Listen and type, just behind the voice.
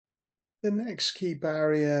The next key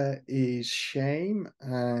barrier is shame,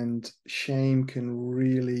 and shame can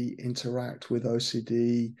really interact with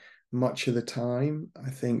OCD much of the time.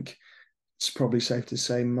 I think it's probably safe to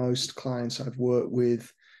say most clients I've worked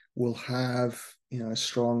with will have, a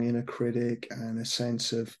strong inner critic and a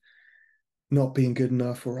sense of not being good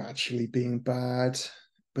enough or actually being bad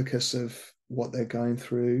because of what they're going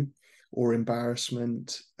through, or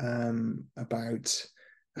embarrassment about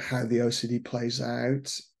how the OCD plays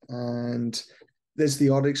out. And there's the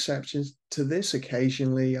odd exceptions to this.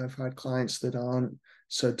 Occasionally, I've had clients that aren't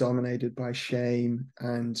so dominated by shame,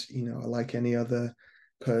 and like any other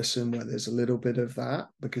person, where there's a little bit of that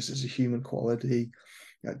because it's a human quality.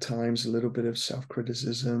 At times, a little bit of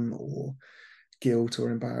self-criticism or guilt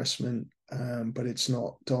or embarrassment, but it's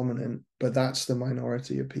not dominant. But that's the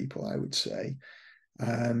minority of people, I would say.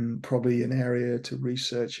 Probably an area to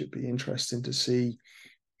research. It'd be interesting to see,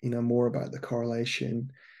 more about the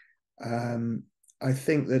correlation. Um, I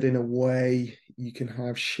think that in a way you can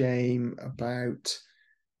have shame about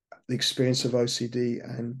the experience of OCD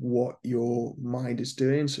and what your mind is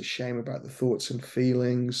doing. So shame about the thoughts and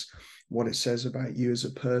feelings, what it says about you as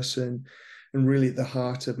a person. And really at the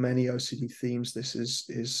heart of many OCD themes, this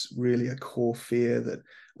is really a core fear that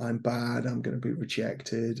I'm bad, I'm going to be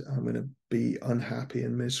rejected, I'm going to be unhappy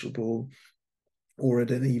and miserable, or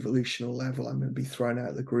at an evolutionary level, I'm going to be thrown out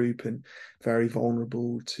of the group and very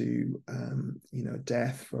vulnerable to,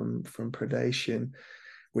 death from predation,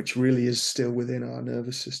 which really is still within our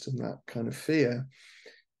nervous system, that kind of fear.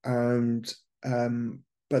 And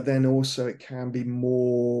but then also it can be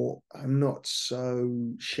more, I'm not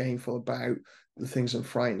so shameful about the things I'm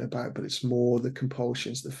frightened about, but it's more the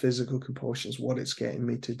compulsions, the physical compulsions, what it's getting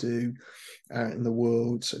me to do out in the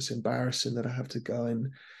world. So it's embarrassing that I have to go and,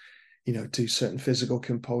 do certain physical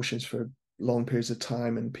compulsions for long periods of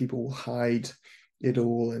time, and people will hide it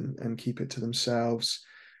all and keep it to themselves.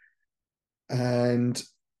 And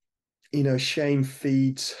shame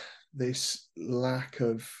feeds this lack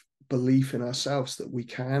of belief in ourselves that we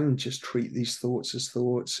can just treat these thoughts as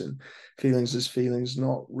thoughts and feelings as feelings,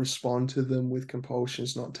 not respond to them with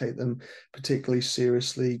compulsions, not take them particularly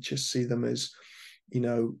seriously, just see them as, you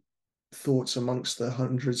know, thoughts amongst the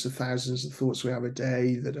hundreds of thousands of thoughts we have a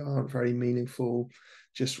day that aren't very meaningful,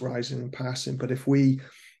 just rising and passing. But if we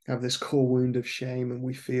have this core wound of shame and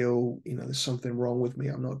we feel, there's something wrong with me,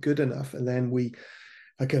 I'm not good enough, and then we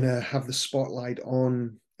are going to have the spotlight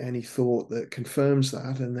on any thought that confirms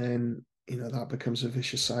that, and then that becomes a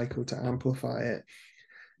vicious cycle to amplify it.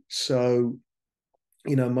 So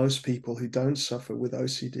most people who don't suffer with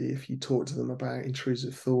OCD, if you talk to them about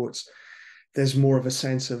intrusive thoughts, there's more of a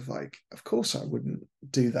sense of like, of course I wouldn't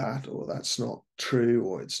do that, or that's not true,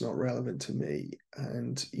 or it's not relevant to me.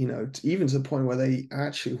 And, even to the point where they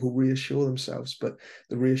actually will reassure themselves, but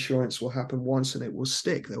the reassurance will happen once and it will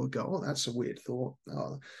stick. They will go, oh, that's a weird thought.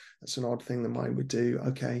 Oh, that's an odd thing the mind would do.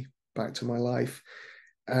 Okay, back to my life.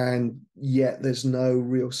 And yet there's no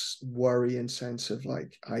real worry and sense of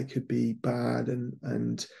like, I could be bad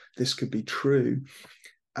and this could be true.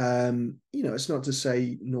 It's not to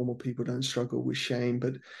say normal people don't struggle with shame,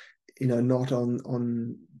 but not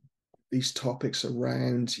on these topics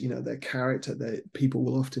around their character. That people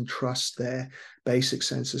will often trust their basic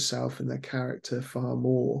sense of self and their character far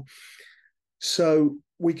more. So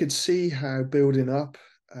we could see how building up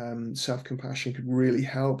self-compassion could really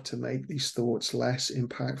help to make these thoughts less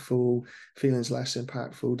impactful, feelings less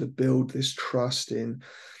impactful, to build this trust in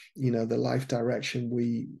the life direction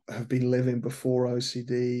we have been living before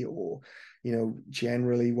OCD, or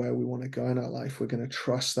generally where we want to go in our life. We're going to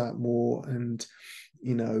trust that more, and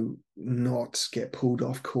not get pulled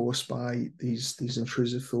off course by these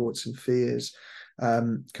intrusive thoughts and fears.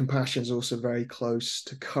 Compassion is also very close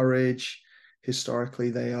to courage.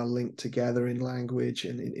 Historically, they are linked together in language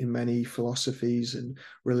and in many philosophies and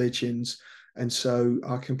religions. And so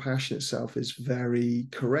our compassion itself is very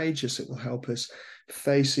courageous. It will help us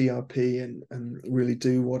face ERP and really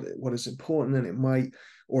do what is important. And it might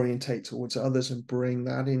orientate towards others and bring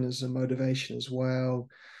that in as a motivation as well.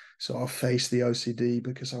 So I'll face the OCD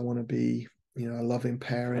because I want to be, a loving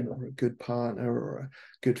parent or a good partner or a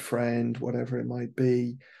good friend, whatever it might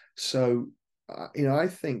be. So, I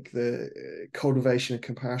think the cultivation of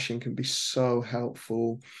compassion can be so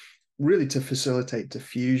helpful, really, to facilitate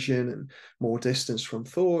diffusion and more distance from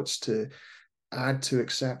thoughts, to add to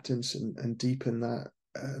acceptance and deepen that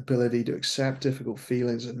ability to accept difficult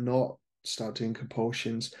feelings and not start doing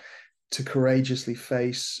compulsions, to courageously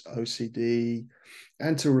face OCD,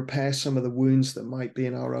 and to repair some of the wounds that might be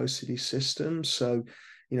in our OCD system. So,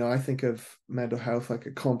 I think of mental health like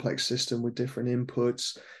a complex system with different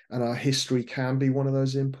inputs, and our history can be one of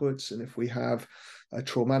those inputs. And if we have a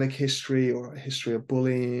traumatic history or a history of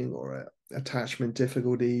bullying or attachment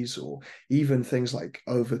difficulties, or even things like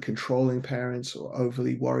over controlling parents or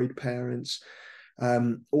overly worried parents,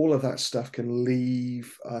 all of that stuff can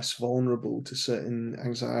leave us vulnerable to certain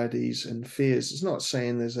anxieties and fears. It's not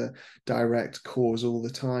saying there's a direct cause all the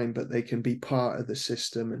time, but they can be part of the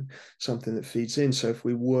system and something that feeds in. So if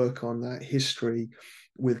we work on that history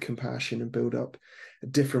with compassion and build up a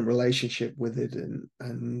different relationship with it,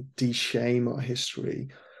 and de-shame our history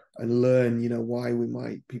and learn, why we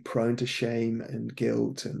might be prone to shame and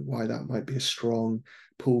guilt and why that might be a strong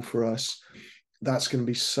pull for us, that's going to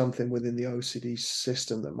be something within the OCD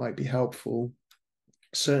system that might be helpful.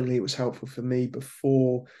 Certainly, it was helpful for me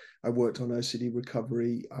before I worked on OCD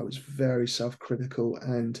recovery. I was very self-critical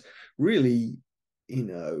and really,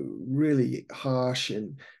 really harsh,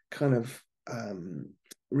 and kind of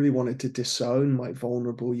really wanted to disown my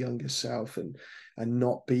vulnerable younger self and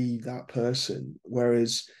not be that person.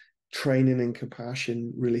 Whereas training in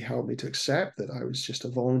compassion really helped me to accept that I was just a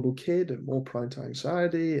vulnerable kid and more prone to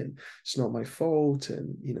anxiety, and it's not my fault.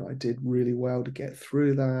 And, I did really well to get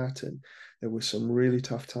through that. And there were some really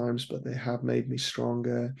tough times, but they have made me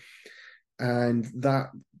stronger. And that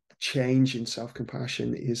change in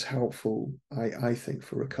self-compassion is helpful, I think,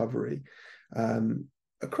 for recovery.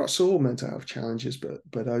 Across all mental health challenges, but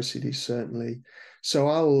OCD certainly. So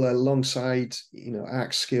I'll, alongside,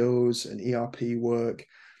 ACT skills and ERP work,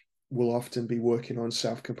 will often be working on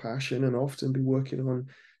self-compassion, and often be working on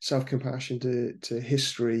self-compassion to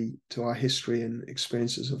our history and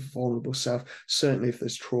experiences of vulnerable self. Certainly if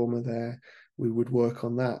there's trauma there, we would work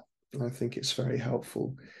on that. I think it's very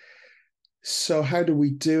helpful. So how do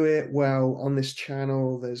we do it? Well, on this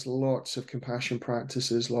channel, there's lots of compassion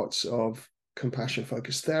practices, lots of compassion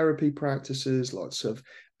focused therapy practices, lots of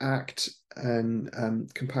ACT and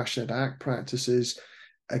compassionate ACT practices.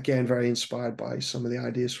 Again, very inspired by some of the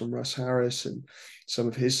ideas from Russ Harris and some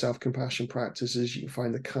of his self-compassion practices. You can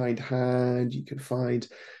find the kind hand, you can find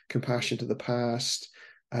compassion to the past.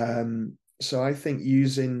 So I think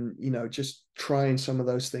using, just trying some of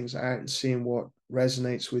those things out and seeing what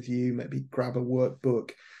resonates with you, maybe grab a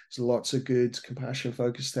workbook. There's lots of good compassion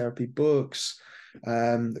focused therapy books,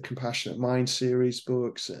 the Compassionate Mind series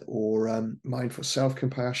books, or Mindful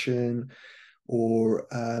Self-Compassion, or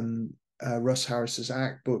Russ Harris's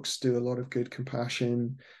ACT books do a lot of good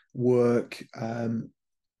compassion work.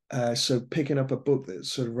 So picking up a book that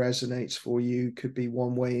sort of resonates for you could be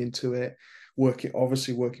one way into it.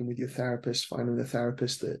 Obviously working with your therapist, finding a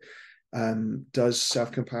therapist that does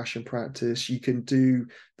self-compassion practice. You can do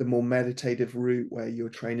the more meditative route where you're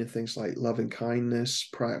training things like loving kindness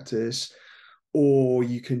practice, or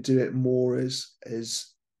you can do it more as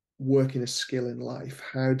working a skill in life.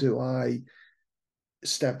 How do I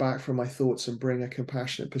step back from my thoughts and bring a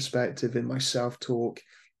compassionate perspective in my self-talk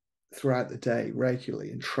throughout the day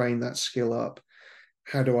regularly and train that skill up?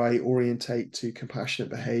 How do I orientate to compassionate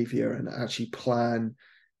behavior and actually plan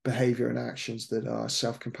behavior and actions that are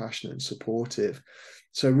self-compassionate and supportive?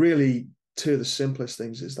 So really, two of the simplest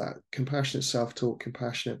things is that compassionate self-talk,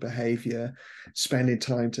 compassionate behavior, spending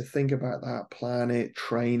time to think about that, plan it,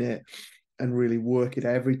 train it, and really work it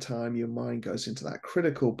every time your mind goes into that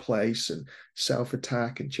critical place and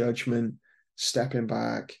self-attack and judgment, stepping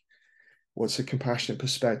back. What's a compassionate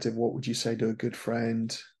perspective? What would you say to a good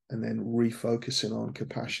friend? And then refocusing on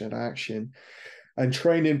compassionate action and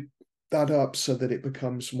training that up so that it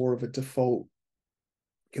becomes more of a default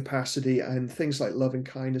capacity. And things like loving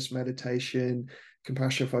kindness meditation,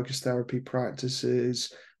 compassion focused therapy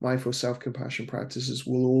practices, mindful self-compassion practices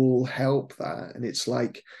will all help that. And it's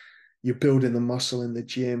like you're building the muscle in the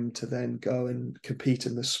gym to then go and compete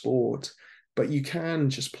in the sport. But you can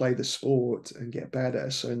just play the sport and get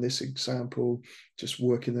better. So in this example, just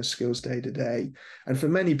working the skills day to day. And for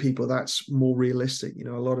many people, that's more realistic. A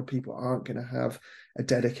lot of people aren't going to have a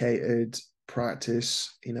dedicated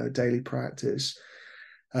practice, daily practice.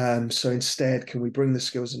 So instead, can we bring the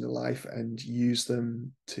skills into life and use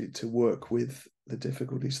them to work with the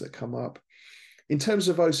difficulties that come up? In terms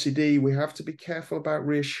of OCD, we have to be careful about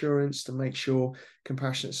reassurance to make sure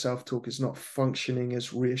compassionate self-talk is not functioning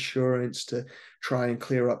as reassurance to try and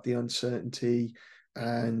clear up the uncertainty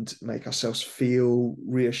and make ourselves feel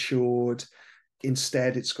reassured.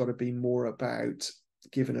 Instead, it's got to be more about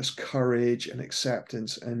giving us courage and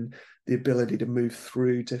acceptance and the ability to move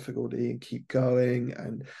through difficulty and keep going.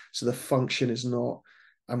 And so the function is not,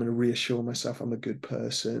 I'm going to reassure myself I'm a good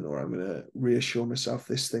person, or I'm going to reassure myself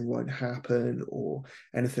this thing won't happen, or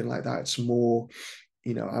anything like that. It's more,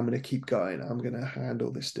 I'm going to keep going. I'm going to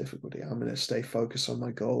handle this difficulty. I'm going to stay focused on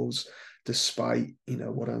my goals despite,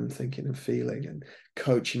 what I'm thinking and feeling, and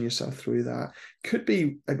coaching yourself through that. Could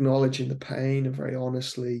be acknowledging the pain and very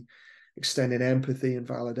honestly extending empathy and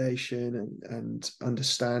validation and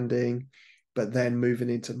understanding, but then moving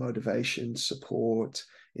into motivation, support,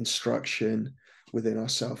 instruction within our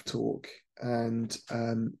self-talk. And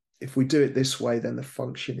if we do it this way, then the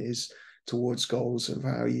function is towards goals and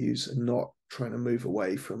values and not trying to move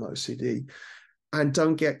away from OCD. And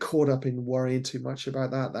don't get caught up in worrying too much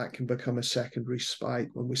about that. That can become a secondary spike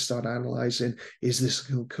when we start analyzing, is this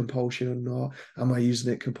a compulsion or not? Am I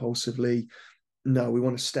using it compulsively? No, we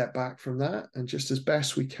want to step back from that and just as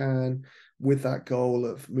best we can with that goal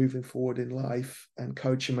of moving forward in life and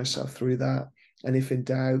coaching myself through that. And if in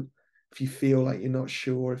doubt, if you feel like you're not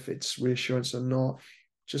sure if it's reassurance or not,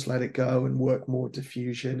 just let it go and work more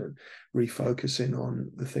diffusion and refocusing on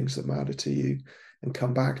the things that matter to you and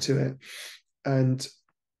come back to it. And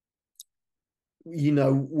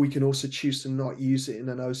we can also choose to not use it in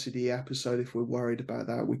an OCD episode if we're worried about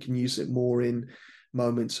that. We can use it more in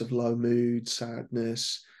moments of low mood,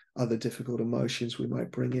 sadness, other difficult emotions. We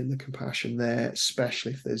might bring in the compassion there,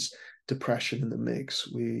 especially if there's depression in the mix.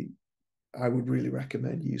 I would really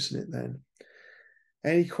recommend using it then.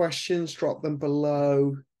 Any questions, drop them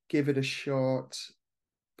below, give it a shot,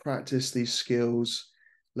 practice these skills,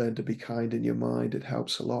 learn to be kind in your mind. It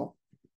helps a lot.